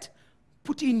done that,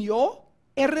 put in your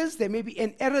errors. There may be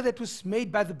an error that was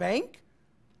made by the bank.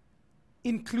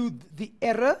 Include the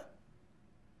error.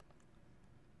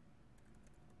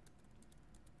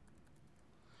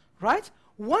 Right?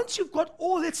 Once you've got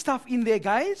all that stuff in there,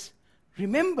 guys,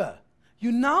 remember,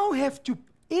 you now have to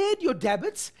add your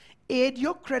debits, add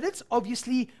your credits.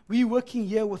 Obviously, we're working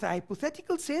here with a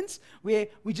hypothetical sense where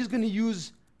we're just going to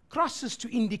use crosses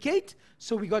to indicate.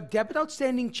 So we got debit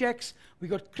outstanding checks, we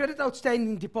got credit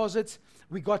outstanding deposits,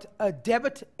 we got a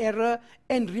debit error.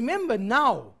 And remember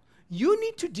now, you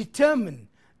need to determine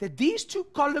that these two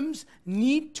columns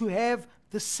need to have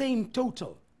the same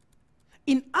total.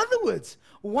 In other words,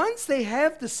 once they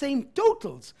have the same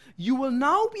totals, you will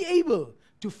now be able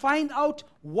to find out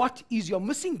what is your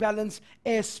missing balance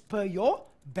as per your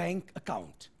bank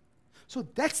account. So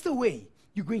that's the way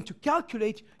you're going to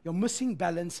calculate your missing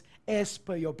balance as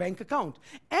per your bank account.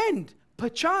 And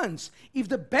perchance, if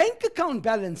the bank account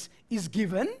balance is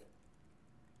given,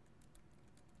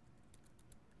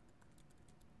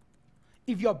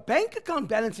 if your bank account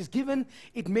balance is given,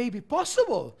 it may be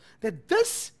possible that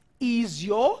this is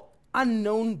your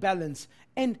unknown balance.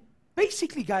 And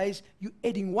basically, guys, you're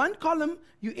adding one column,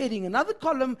 you're adding another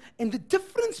column, and the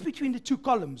difference between the two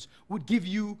columns would give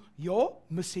you your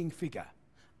missing figure.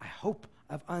 I hope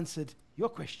I've answered your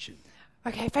question.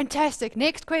 Okay, fantastic.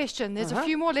 Next question. There's a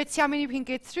few more. Let's see how many we can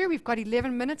get through. We've got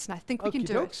 11 minutes, and I think we can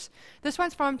do it. This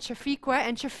one's from Chafikwa,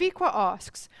 and Chafikwa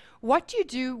asks, what do you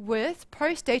do with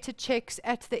post-dated checks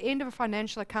at the end of a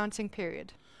financial accounting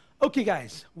period? Okay,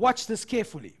 guys, watch this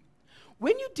carefully.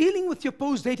 When you're dealing with your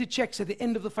post-dated checks at the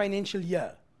end of the financial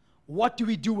year, what do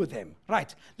we do with them?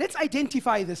 Right, let's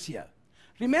identify this here.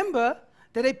 Remember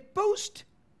that a post-dated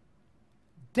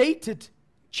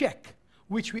check,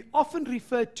 which we often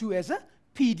refer to as a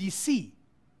PDC.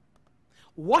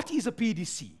 What is a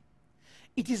PDC?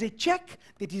 It is a check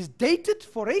that is dated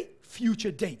for a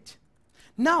future date.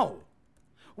 Now,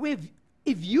 if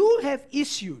you have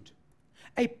issued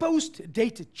a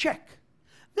post-dated check,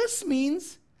 this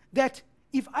means that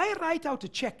if I write out a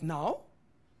check now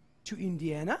to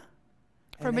Indiana,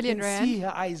 For and a million I can rand. see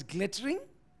her eyes glittering,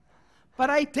 but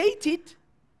I date it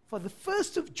for the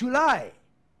 1st of July,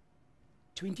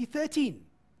 2013.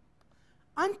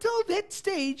 Until that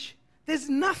stage, there's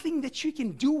nothing that you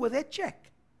can do with that check.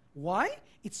 Why?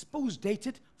 It's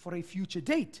post-dated for a future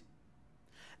date.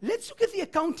 Let's look at the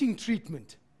accounting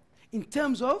treatment in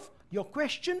terms of your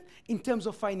question, in terms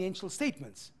of financial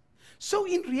statements. So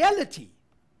in reality,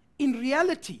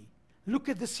 look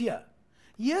at this here.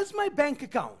 Here's my bank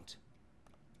account,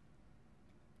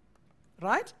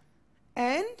 right?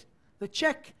 And the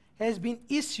check has been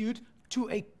issued to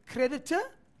a creditor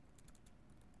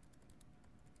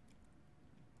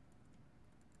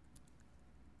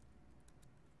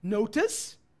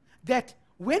Notice that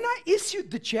when I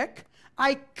issued the check,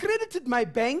 I credited my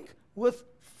bank with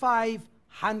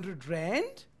 500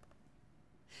 rand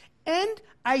and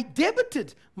I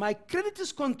debited my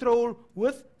creditors control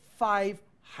with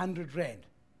 500 rand.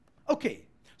 Okay,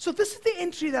 so this is the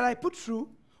entry that I put through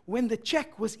when the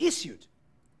check was issued.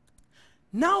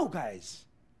 Now, guys,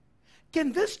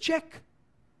 can this check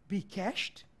be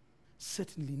cashed?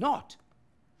 Certainly not.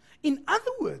 In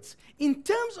other words, in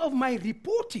terms of my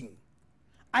reporting,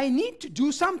 I need to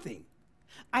do something.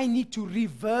 I need to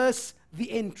reverse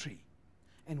the entry.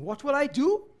 And what will I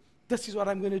do? This is what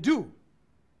I'm going to do.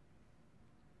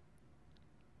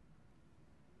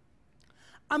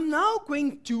 I'm now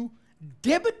going to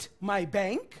debit my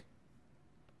bank.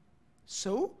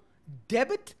 So,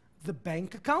 debit the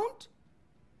bank account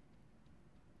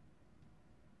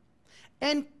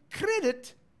and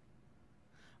credit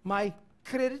my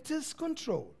creditors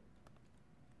control.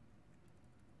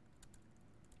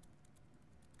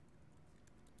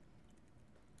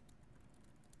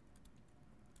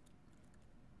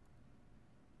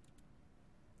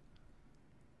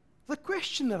 The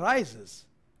question arises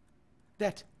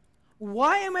that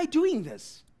why am I doing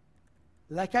this?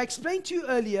 Like I explained to you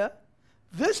earlier,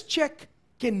 this check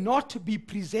cannot be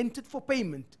presented for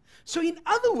payment. So in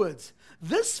other words,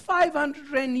 this 500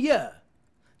 rand here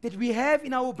that we have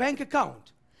in our bank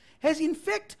account has in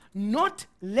fact not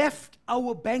left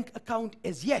our bank account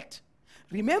as yet.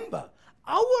 Remember,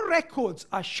 our records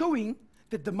are showing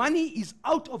that the money is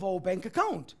out of our bank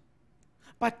account.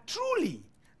 But truly,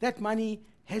 that money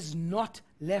has not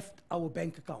left our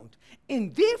bank account.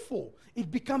 And therefore,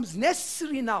 it becomes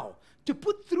necessary now to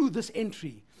put through this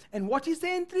entry. And what is the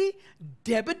entry?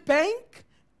 Debit bank,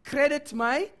 credit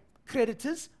my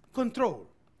creditors control.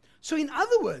 So in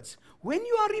other words, when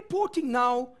you are reporting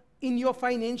now in your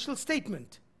financial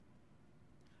statement,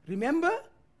 remember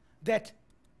that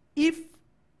if,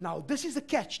 now this is a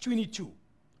catch-22.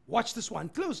 Watch this one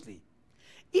closely.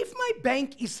 If my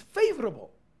bank is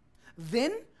favorable,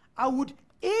 then I would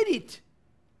add it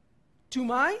to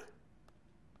my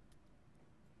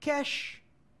cash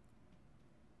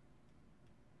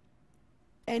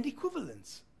and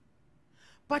equivalents.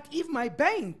 But if my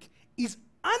bank is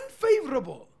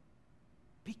unfavorable,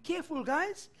 be careful,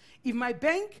 guys. If my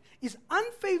bank is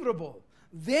unfavorable,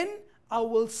 then I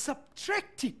will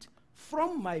subtract it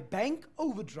from my bank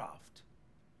overdraft.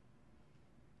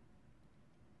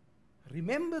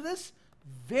 Remember this,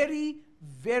 very,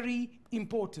 very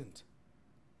important.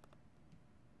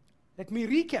 Let me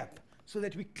recap so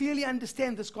that we clearly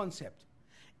understand this concept.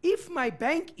 If my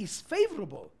bank is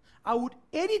favorable, I would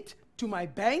add it to my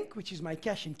bank, which is my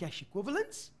cash and cash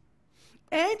equivalents.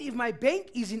 And if my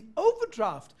bank is in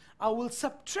overdraft, I will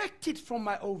subtract it from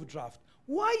my overdraft.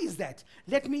 Why is that?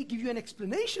 Let me give you an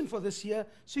explanation for this here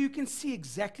so you can see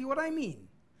exactly what I mean.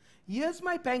 Here's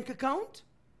my bank account.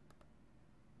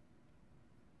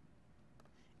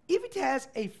 If it has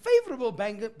a favorable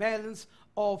bank balance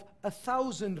of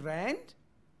 1,000 rand,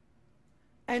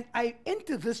 and I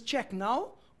enter this check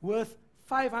now worth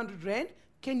 500 rand,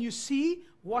 can you see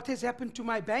what has happened to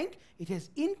my bank? It has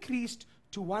increased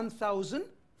to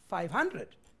 1,500.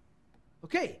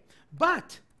 Okay,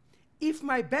 but if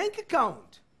my bank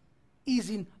account is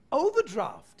in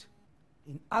overdraft,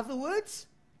 in other words,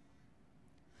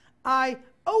 I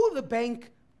owe the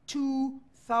bank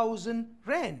 2,000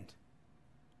 rand.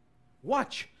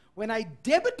 Watch, when I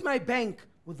debit my bank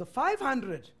with the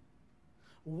 500,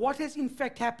 what has in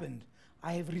fact happened?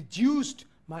 I have reduced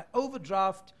my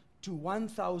overdraft to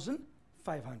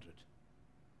 1,500.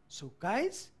 So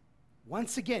guys,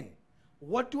 once again,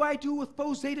 what do I do with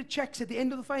post-dated checks at the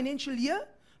end of the financial year?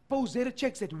 Post-dated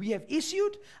checks that we have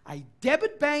issued, I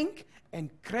debit bank and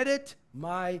credit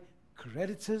my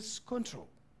creditors control.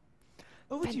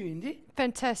 Over to you, Indy.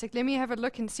 Fantastic. Let me have a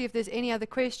look and see if there's any other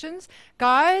questions.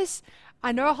 Guys,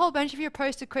 I know a whole bunch of you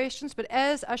posted questions, but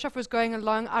as Ashraf was going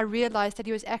along, I realized that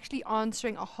he was actually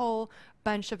answering a whole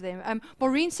bunch of them.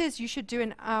 Maureen says you should do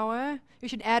an hour. You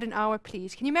should add an hour,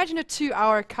 please. Can you imagine a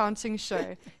 2-hour accounting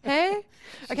show? Hey?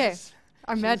 Okay.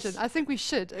 Imagine. I think we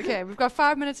should. Okay, we've got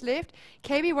 5 minutes left.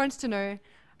 KB wants to know,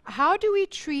 how do we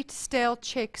treat stale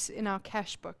checks in our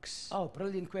cash books? Oh,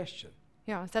 brilliant question.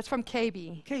 Yeah, that's from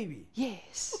KB. KB.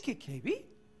 Yes. Okay, KB.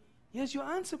 Here's your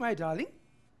answer, my darling.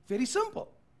 Very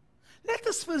simple. Let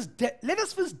us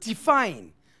first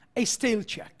define a stale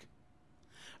check.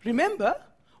 Remember,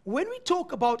 when we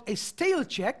talk about a stale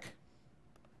check,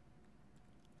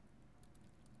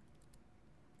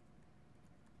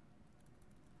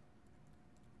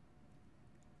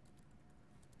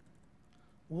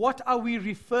 what are we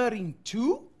referring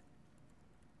to?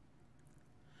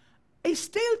 A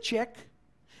stale check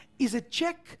is a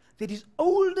check that is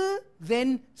older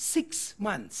than 6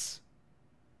 months.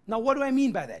 Now, what do I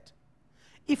mean by that?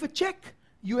 If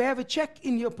you have a check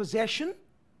in your possession,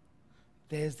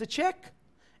 there's the check,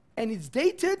 and it's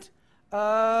dated,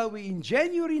 we're in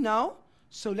January now,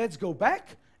 so let's go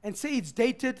back and say it's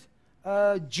dated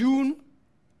June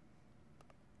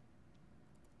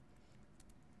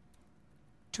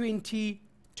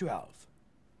 2012.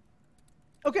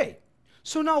 Okay,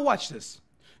 so now watch this.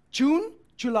 June,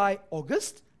 July,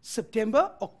 August,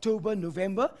 September, October,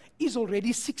 November is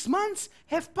already 6 months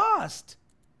have passed.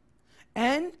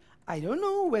 And I don't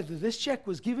know whether this check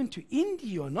was given to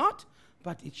Indy or not,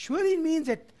 but it surely means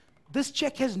that this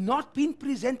check has not been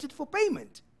presented for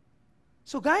payment.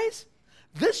 So guys,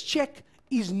 this check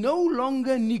is no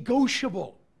longer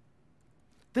negotiable.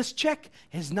 This check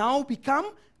has now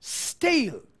become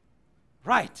stale.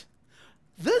 Right.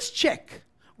 This check,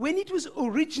 when it was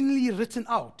originally written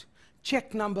out,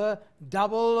 check number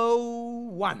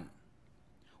 001,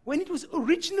 when it was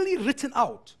originally written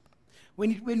out,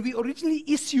 when we originally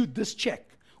issued this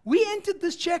check, we entered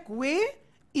this check where?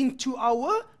 Into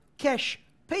our cash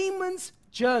payments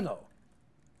journal.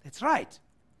 That's right.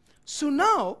 So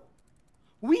now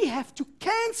we have to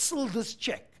cancel this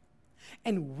check.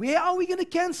 And where are we going to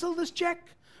cancel this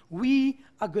check? We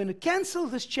are going to cancel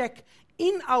this check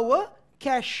in our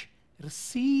cash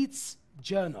receipts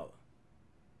journal.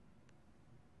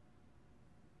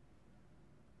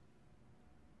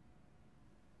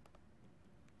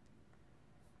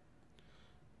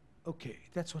 Okay,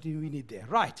 that's what we need there.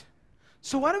 Right.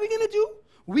 So what are we going to do?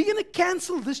 We're going to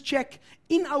cancel this check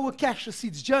in our cash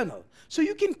receipts journal. So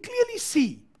you can clearly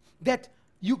see that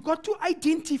you got to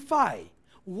identify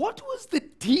what was the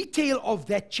detail of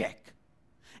that check.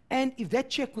 And if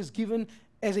that check was given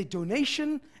as a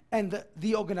donation and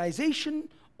the organization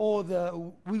or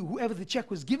whoever the check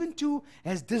was given to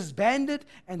has disbanded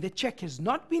and the check has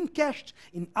not been cashed,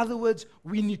 in other words,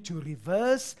 we need to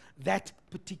reverse that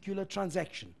particular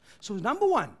transaction. So number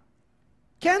one,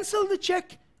 cancel the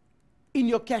check in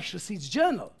your cash receipts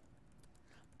journal.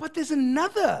 But there's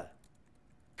another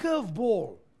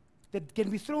curveball that can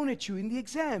be thrown at you in the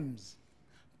exams.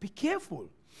 Be careful.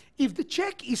 If the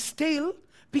check is stale,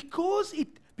 because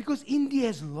Indy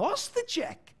has lost the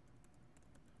check,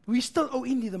 we still owe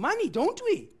Indy the money, don't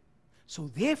we? So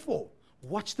therefore,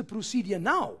 watch the procedure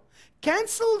now.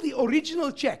 Cancel the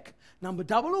original check, number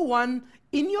 001,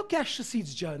 in your cash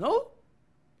receipts journal,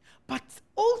 but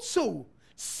also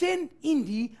send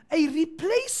Indy a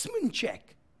replacement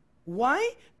check.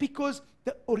 Why? Because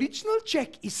the original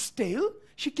check is stale.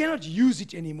 She cannot use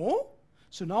it anymore.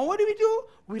 So now what do?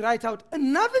 We write out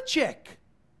another check.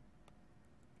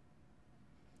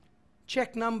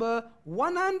 Check number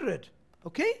 100,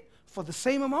 okay, for the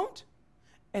same amount.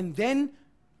 And then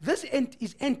this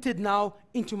is entered now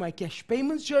into my cash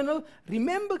payments journal.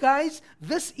 Remember, guys,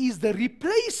 this is the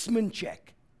replacement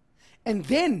check. And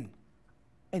then,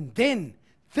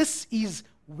 this is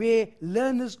where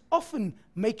learners often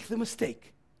make the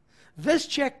mistake. This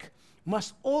check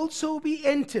must also be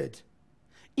entered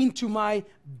into my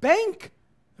bank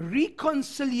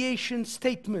reconciliation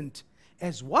statement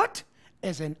as what?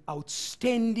 As an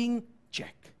outstanding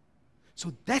check.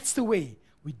 So that's the way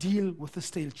we deal with the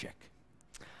stale check.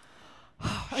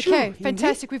 Okay,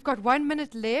 fantastic. We've got 1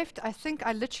 minute left. I think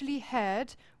I literally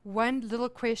had one little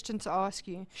question to ask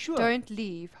you. Sure. Don't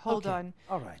leave. Hold Okay. on.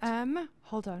 All right.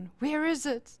 Hold on. Where is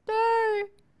it? No.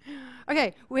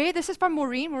 Okay, this is from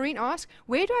Maureen. Maureen asks,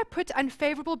 where do I put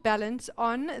unfavorable balance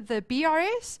on the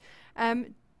BRS,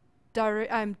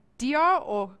 DR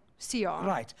or CR?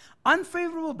 Right.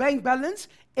 Unfavorable bank balance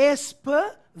as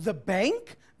per the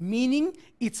bank, meaning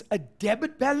it's a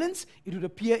debit balance. It would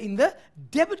appear in the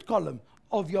debit column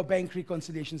of your bank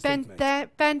reconciliation statement.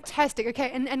 Fantastic.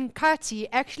 Okay, and Kati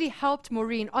actually helped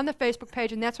Maureen on the Facebook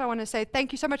page, and that's why I want to say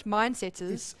thank you so much,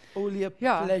 Mindsetters. It's only a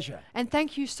Yeah. pleasure. And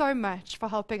thank you so much for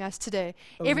helping us today.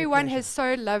 Only a Everyone pleasure. has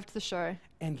so loved the show.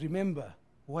 And remember,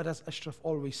 what does Ashraf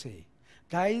always say?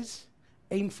 Guys,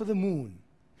 aim for the moon.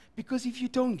 Because if you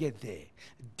don't get there,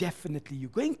 definitely you're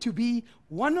going to be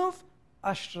one of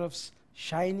Ashraf's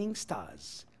shining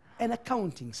stars, an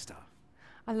accounting star.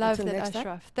 I love Until that, next time.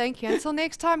 Ashraf. Thank you. Until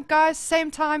next time, guys, same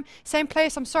time, same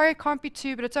place. I'm sorry it can't be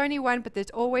 2, but it's only 1, but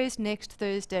there's always next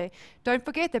Thursday. Don't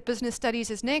forget that business studies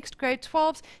is next, grade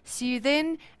 12s. See you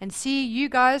then, and see you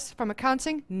guys from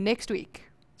accounting next week.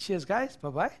 Cheers, guys.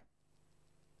 Bye-bye.